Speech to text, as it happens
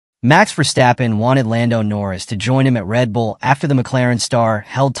Max Verstappen wanted Lando Norris to join him at Red Bull after the McLaren star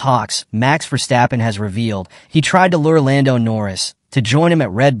held talks. Max Verstappen has revealed he tried to lure Lando Norris to join him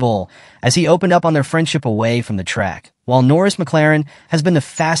at Red Bull as he opened up on their friendship away from the track, while Norris McLaren has been the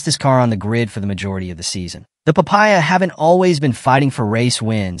fastest car on the grid for the majority of the season. The Papaya haven't always been fighting for race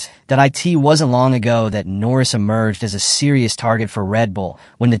wins. It wasn't long ago that Norris emerged as a serious target for Red Bull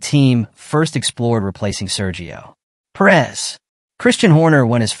when the team first explored replacing Sergio Perez. Christian Horner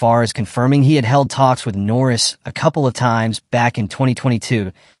went as far as confirming he had held talks with Norris a couple of times back in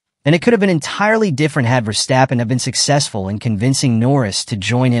 2022, and it could have been entirely different had Verstappen have been successful in convincing Norris to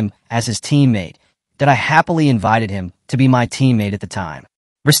join him as his teammate, that I happily invited him to be my teammate at the time.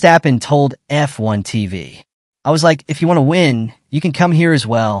 Verstappen told F1 TV, "I was like, if you want to win, you can come here as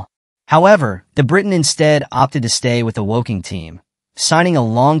well." However, the Briton instead opted to stay with the Woking team, signing a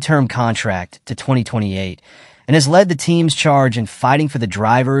long-term contract to 2028, and has led the team's charge in fighting for the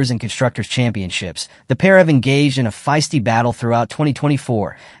Drivers' and Constructors' Championships. The pair have engaged in a feisty battle throughout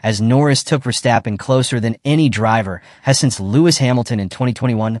 2024, as Norris took Verstappen closer than any driver has since Lewis Hamilton in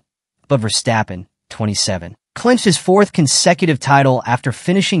 2021, but Verstappen, 27, clinched his fourth consecutive title after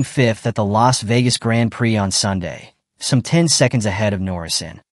finishing fifth at the Las Vegas Grand Prix on Sunday, some 10 seconds ahead of Norris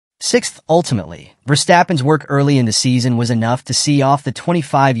in sixth. Ultimately, Verstappen's work early in the season was enough to see off the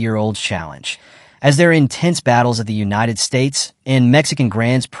 25-year-old's challenge, as their intense battles at the United States and Mexican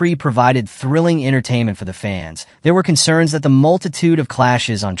Grands Prix provided thrilling entertainment for the fans. There were concerns that the multitude of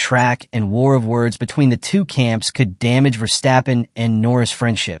clashes on track and war of words between the two camps could damage Verstappen and Norris'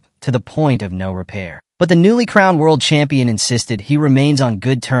 friendship to the point of no repair. But the newly crowned world champion insisted he remains on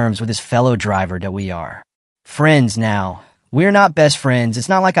good terms with his fellow driver. That we are friends now. We're not best friends. It's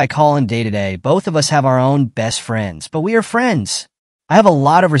not like I call him day to day. Both of us have our own best friends, but we are friends. I have a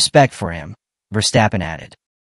lot of respect for him," Verstappen added.